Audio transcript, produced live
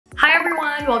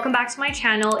everyone, welcome back to my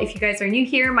channel. If you guys are new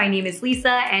here, my name is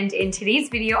Lisa, and in today's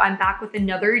video, I'm back with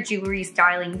another jewelry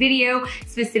styling video.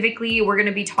 Specifically, we're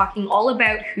gonna be talking all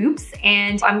about hoops,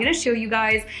 and I'm gonna show you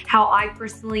guys how I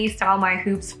personally style my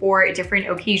hoops for different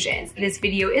occasions. This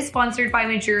video is sponsored by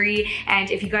MEJURI,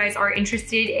 and if you guys are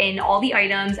interested in all the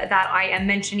items that I am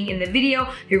mentioning in the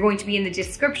video, they're going to be in the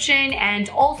description. And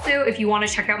also, if you wanna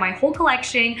check out my whole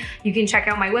collection, you can check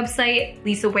out my website,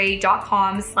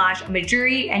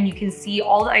 lisaway.com/MEJURI, and you can see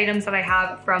all the items that I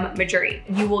have from MEJURI.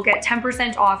 You will get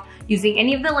 10% off using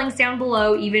any of the links down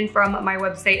below, even from my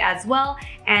website as well.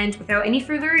 And without any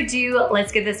further ado,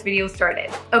 let's get this video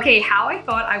started. Okay, how I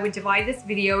thought I would divide this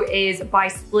video is by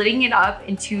splitting it up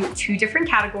into two different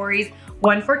categories.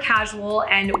 One for casual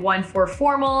and one for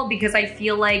formal, because I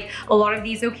feel like a lot of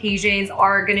these occasions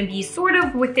are gonna be sort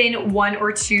of within one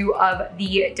or two of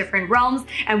the different realms,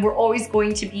 and we're always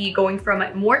going to be going from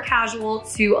more casual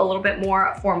to a little bit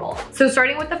more formal. So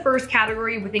starting with the first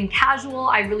category within casual,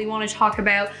 I really wanna talk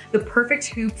about the perfect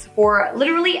hoops for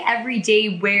literally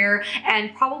everyday wear,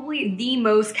 and probably the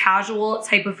most casual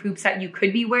type of hoops that you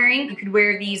could be wearing. You could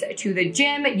wear these to the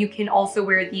gym, you can also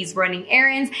wear these running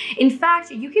errands. In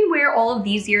fact, you can wear all of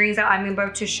these earrings that I'm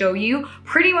about to show you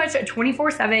pretty much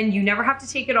 24/7. You never have to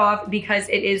take it off because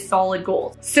it is solid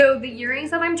gold. So the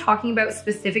earrings that I'm talking about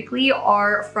specifically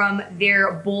are from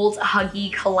their Bold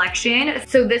Huggie collection.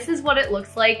 So this is what it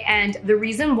looks like, and the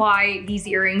reason why these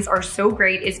earrings are so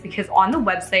great is because on the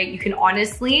website you can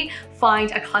honestly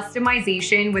find a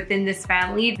customization within this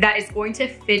family that is going to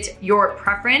fit your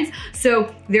preference. So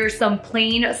there's some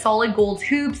plain solid gold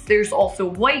hoops, there's also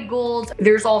white gold,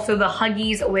 there's also the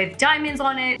Huggies with diamonds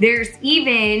on it, there's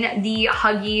even the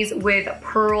Huggies with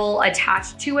pearl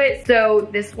attached to it. So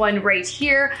this one right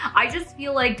here, I just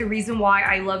feel like the reason why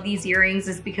I love these earrings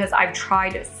is because I've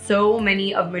tried so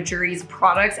many of MEJURI's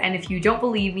products, and if you don't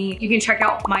believe me, you can check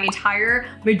out my entire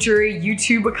MEJURI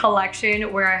YouTube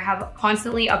collection where I have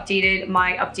constantly updated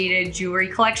my updated jewelry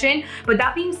collection. But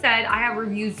that being said, I have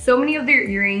reviewed so many of their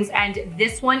earrings, and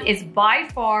this one is by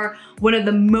far one of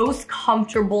the most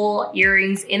comfortable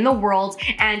earrings in the world.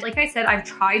 And like I said, I've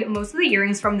tried most of the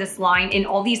earrings from this line in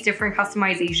all these different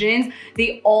customizations.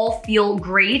 They all feel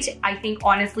great. I think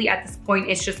honestly at this point,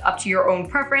 it's just up to your own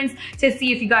preference to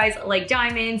see if you guys like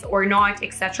diamonds or not,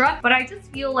 etc. But I just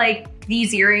feel like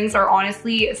these earrings are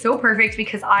honestly so perfect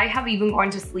because I have even gone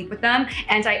to sleep with them,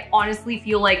 and I honestly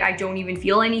feel like I don't even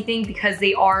feel anything because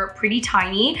they are pretty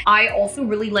tiny. I also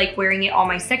really like wearing it on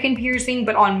my second piercing,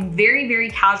 but on very,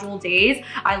 very casual days,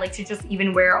 I like to just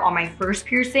even wear it on my first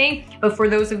piercing. But for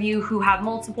those of you who have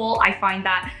multiple, I find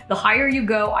that the higher you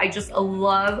go, I just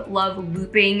love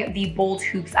looping the bold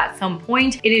hoops at some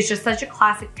point. It is just such a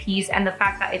classic piece, and the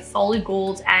fact that it's solid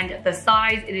gold and the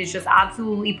size, it is just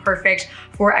absolutely perfect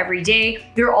for every day.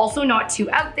 They're also not too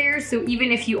out there, so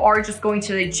even if you are just going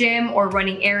to the gym or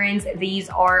running errands, these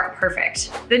are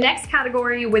perfect. The next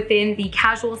category within the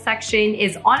casual section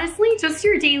is honestly just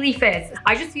your daily fits.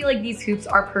 I just feel like these hoops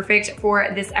are perfect for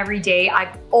this every day.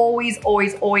 I've always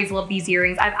loved these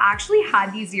earrings. I've actually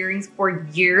had these earrings for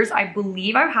years. I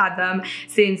believe I've had them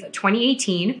since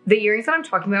 2018. The earrings that I'm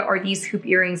talking about are these hoop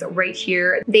earrings right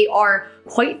here. They are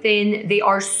quite thin. They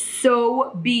are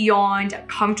so beyond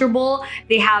comfortable.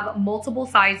 They have multiple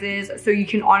sizes, so you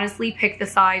can honestly pick the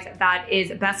size that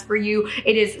is best for you.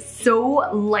 It is so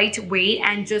lightweight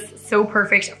and just so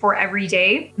perfect for every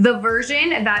day. The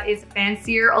version that is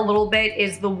fancier a little bit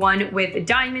is the one with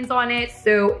diamonds on it.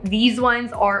 So these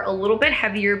ones are a little bit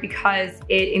heavier because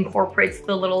it incorporates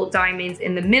the little diamonds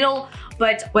in the middle.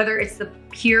 But whether it's the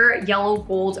pure yellow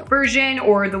gold version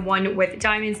or the one with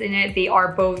diamonds in it, they are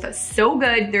both so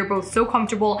good. They're both so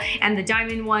comfortable, and the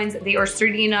diamond ones, they are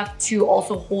sturdy enough to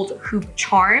also hold hoop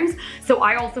charms. So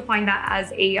I also find that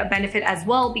as a benefit as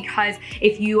well, because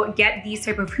if you get these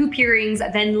type of hoop earrings,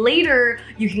 then later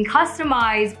you can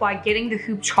customize by getting the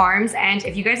hoop charms. And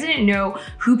if you guys didn't know,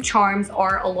 hoop charms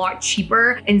are a lot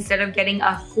cheaper. Instead of getting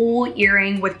a whole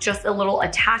earring with just a little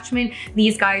attachment,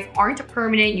 these guys aren't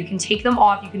permanent. You can take them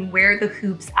off, you can wear the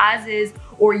hoops as is,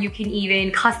 or you can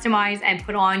even customize and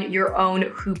put on your own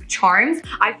hoop charms.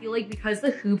 I feel like because the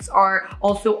hoops are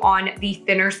also on the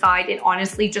thinner side, it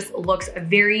honestly just looks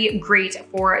very great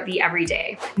for the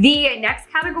everyday. The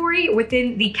next category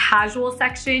within the casual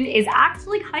section is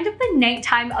actually kind of the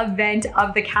nighttime event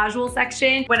of the casual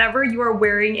section. Whenever you are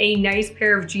wearing a nice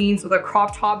pair of jeans with a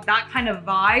crop top, that kind of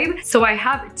vibe. So I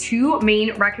have two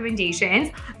main recommendations.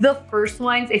 The first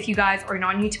ones, if you guys are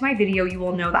not new to my video, you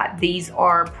will know that these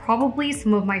are probably some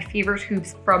some of my favorite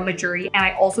hoops from MEJURI, and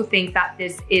I also think that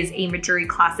this is a MEJURI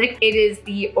classic. It is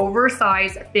the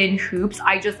oversized thin hoops.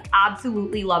 I just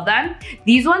absolutely love them.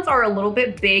 These ones are a little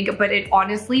bit big, but it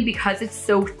honestly, because it's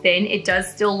so thin, it does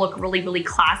still look really, really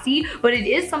classy, but it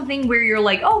is something where you're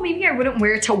like, oh, maybe I wouldn't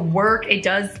wear it to work. It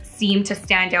does seem to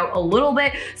stand out a little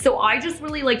bit. So I just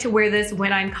really like to wear this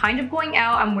when I'm kind of going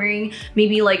out. I'm wearing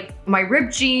maybe like my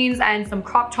ripped jeans and some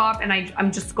crop top, and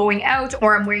I'm just going out,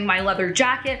 or I'm wearing my leather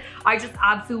jacket. I just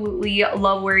absolutely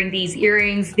love wearing these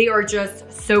earrings. They are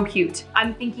just so cute.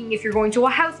 I'm thinking if you're going to a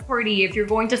house party, if you're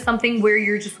going to something where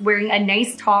you're just wearing a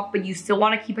nice top, but you still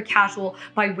want to keep it casual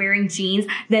by wearing jeans,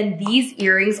 then these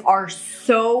earrings are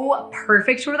so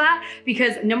perfect for that,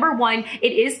 because number one,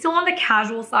 it is still on the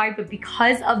casual side, but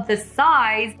because of the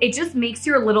size, it just makes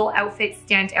your little outfit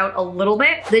stand out a little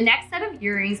bit. The next set of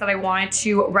earrings that I wanted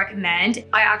to recommend,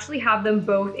 I actually have them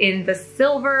both in the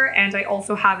silver and I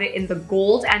also have it in the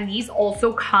gold, and these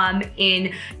also come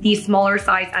in the smaller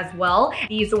size as well.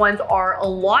 These ones are a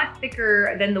lot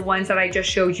thicker than the ones that I just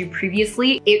showed you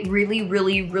previously. It really,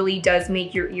 really, really does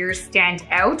make your ears stand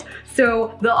out.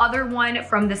 So the other one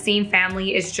from the same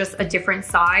family is just a different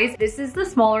size. This is the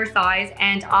smaller size,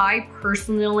 and I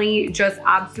personally just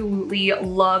absolutely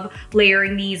love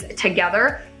layering these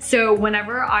together. So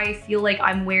whenever I feel like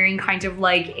I'm wearing kind of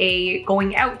like a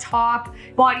going out top,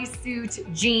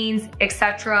 bodysuit, jeans,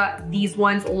 etc., these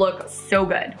ones look so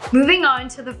good. Moving on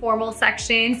to the formal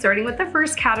section, starting with the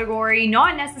first category,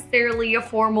 not necessarily a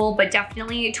formal, but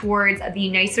definitely towards the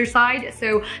nicer side.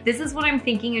 So this is what I'm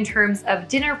thinking in terms of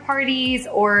dinner parties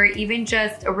or even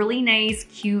just a really nice,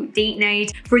 cute date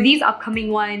night. For these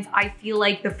upcoming ones, I feel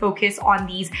like the focus on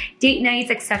these date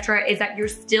nights, etc., is that you're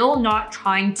still not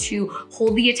trying to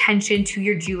hold the attention to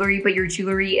your jewelry, but your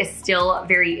jewelry is still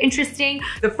very interesting.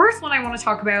 The first one I want to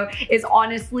talk about is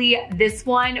honestly this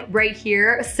one right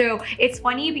here. So it's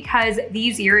funny because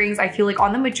these earrings, I feel like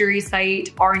on the MEJURI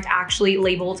site, aren't actually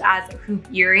labeled as hoop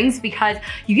earrings, because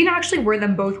you can actually wear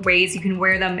them both ways. You can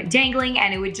wear them dangling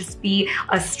and it would just be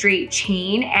a straight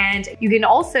chain, and you can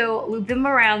also loop them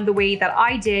around the way that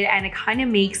I did and it kind of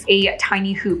makes a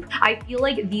tiny hoop. I feel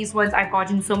like these ones, I've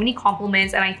gotten so many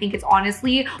compliments, and I think it's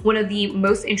honestly one of the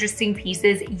most interesting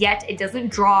pieces, yet it doesn't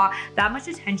draw that much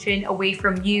attention away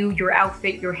from you, your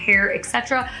outfit, your hair,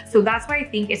 etc. So that's why I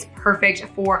think it's perfect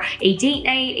for a date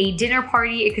night, a dinner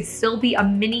party. It could still be a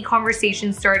mini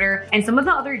conversation starter, and some of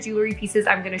the other jewelry pieces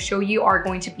I'm going to show you are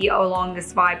going to be along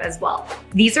this vibe as well.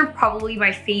 These are probably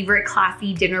my favorite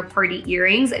classy dinner party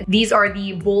earrings. These are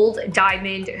the bold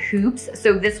diamond hoops.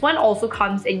 So this one also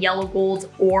comes in yellow gold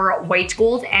or white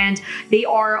gold, and they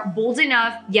are bold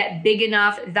enough yet big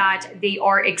enough that they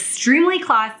are extremely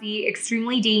classy,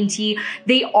 extremely dainty.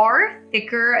 They are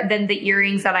thicker than the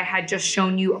earrings that I had just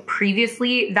shown you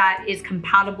previously that is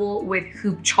compatible with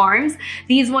hoop charms.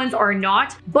 These ones are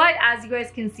not, but as you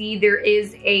guys can see, there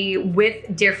is a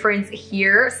width difference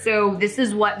here. So this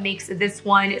is what makes this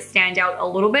one stand out a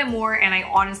little bit more, and I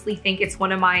honestly think it's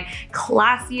one of my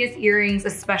classiest earrings,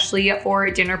 especially for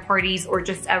dinner parties or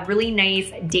just a really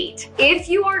nice date. If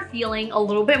you are feeling a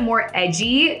little bit more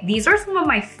edgy, these are some of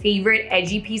my favorite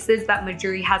edgy pieces that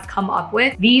MEJURI has come up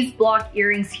with. These block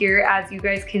earrings here, as you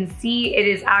guys can see, it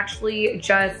is actually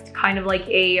just kind of like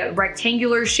a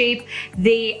rectangular shape.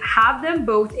 They have them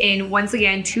both in, once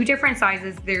again, two different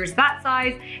sizes. There's that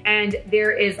size, and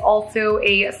there is also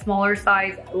a smaller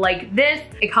size like this.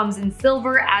 It comes in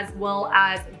silver as well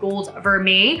as gold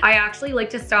vermeil. I actually like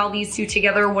to style these two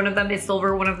together. One of them is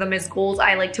silver, one of them is gold.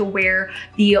 I like to wear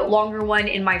the longer one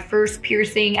in my first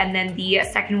piercing and then the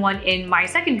second one in my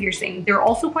second piercing. They're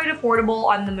also quite affordable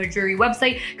on the MEJURI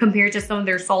website compared to some of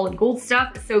their solid gold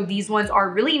stuff. So these ones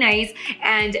are really nice,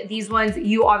 and these ones,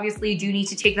 you obviously do need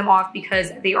to take them off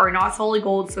because they are not solid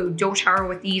gold, so don't shower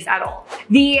with these at all.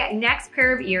 The next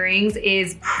pair of earrings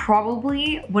is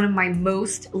probably one of my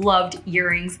most loved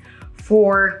earrings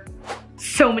for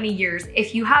so many years.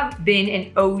 If you have been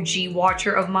an OG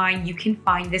watcher of mine, you can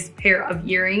find this pair of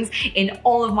earrings in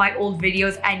all of my old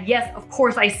videos. And yes, of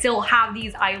course, I still have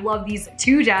these. I love these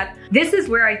to death. This is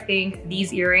where I think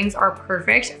these earrings are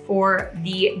perfect for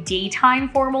the daytime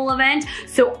formal event.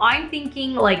 So I'm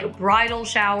thinking like bridal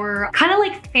shower, kind of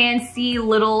like fancy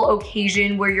little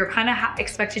occasion where you're kind of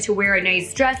expected to wear a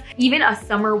nice dress, even a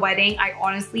summer wedding. I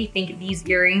honestly think these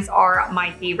earrings are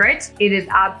my favorite. It is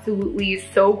absolutely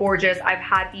so gorgeous. I've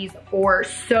had these for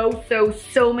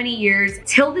so many years.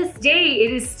 Till this day,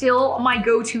 it is still my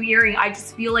go-to earring. I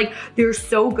just feel like they're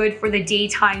so good for the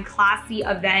daytime classy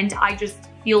event. I just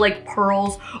feel like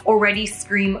pearls already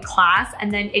scream class,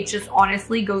 and then it just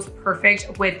honestly goes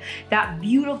perfect with that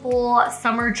beautiful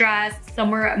summer dress,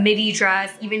 summer midi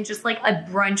dress, even just like a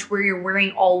brunch where you're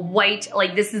wearing all white.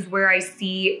 Like, this is where I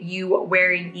see you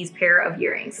wearing these pair of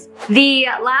earrings. The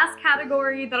last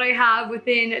category that I have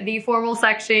within the formal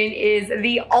section is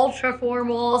the ultra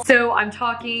formal. So I'm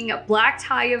talking black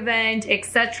tie event,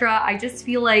 etc. I just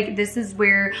feel like this is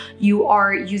where you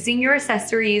are using your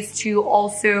accessories to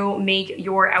also make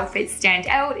your outfit stand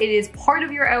out. It is part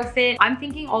of your outfit. I'm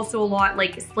thinking also a lot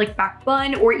like slick back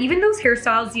bun, or even those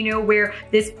hairstyles, you know, where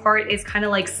this part is kind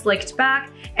of like slicked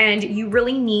back and you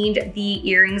really need the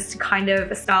earrings to kind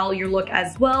of style your look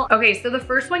as well. Okay, so the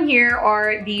first one here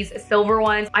are these silver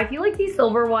ones. I feel like these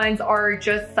silver ones are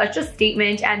just such a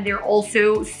statement, and they're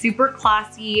also super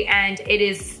classy, and it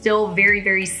is still very,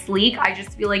 very sleek. I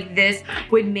just feel like this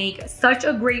would make such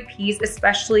a great piece,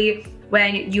 especially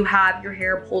when you have your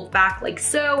hair pulled back like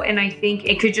so, and I think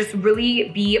it could just really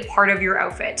be part of your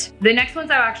outfit. The next ones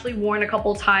I've actually worn a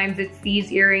couple times. It's these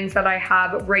earrings that I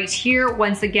have right here.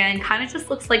 Once again, kind of just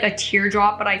looks like a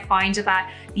teardrop, but I find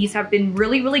that these have been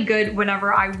really, really good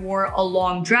whenever I wore a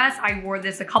long dress. I wore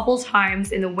this a couple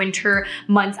times in the winter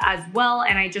months as well,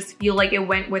 and I just feel like it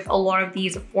went with a lot of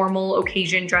these formal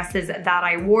occasion dresses that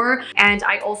I wore. And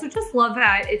I also just love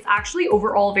that it's actually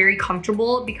overall very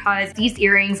comfortable, because these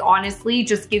earrings honestly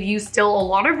just give you still a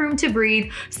lot of room to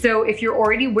breathe. So if you're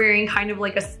already wearing kind of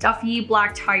like a stuffy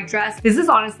black tie dress, this is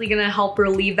honestly gonna help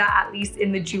relieve that, at least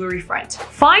in the jewelry front.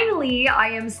 Finally, I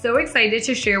am so excited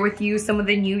to share with you some of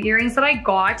the new earrings that I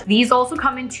got. These also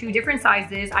come in 2 different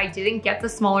sizes. I didn't get the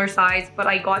smaller size, but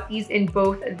I got these in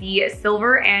both the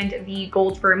silver and the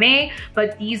gold vermeil.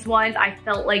 But these ones, I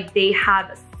felt like they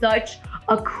have such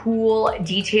a cool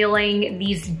detailing.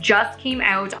 These just came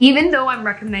out. Even though I'm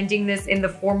recommending this in the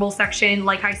formal section,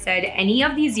 like I said, any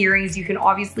of these earrings, you can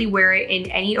obviously wear it in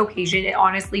any occasion. It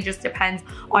honestly just depends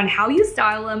on how you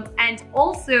style them, and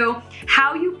also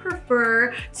how you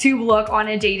prefer to look on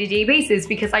a day-to-day basis.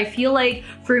 Because I feel like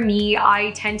for me,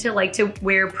 I tend to like to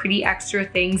wear pretty extra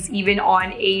things even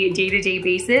on a day-to-day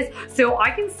basis. So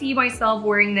I can see myself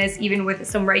wearing this even with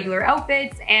some regular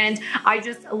outfits, and I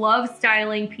just love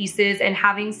styling pieces and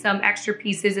having some extra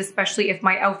pieces, especially if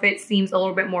my outfit seems a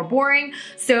little bit more boring.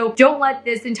 So don't let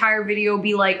this entire video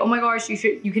be like, oh my gosh,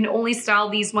 you can only style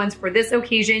these ones for this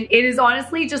occasion. It is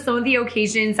honestly just some of the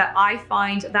occasions that I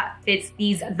find that fits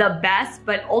these the best,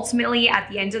 but ultimately at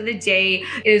the end of the day,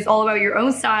 it is all about your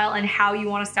own style and how you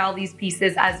want to style these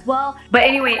pieces as well. But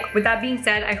anyway, with that being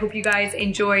said, I hope you guys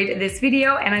enjoyed this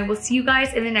video, and I will see you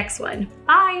guys in the next one.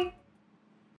 Bye!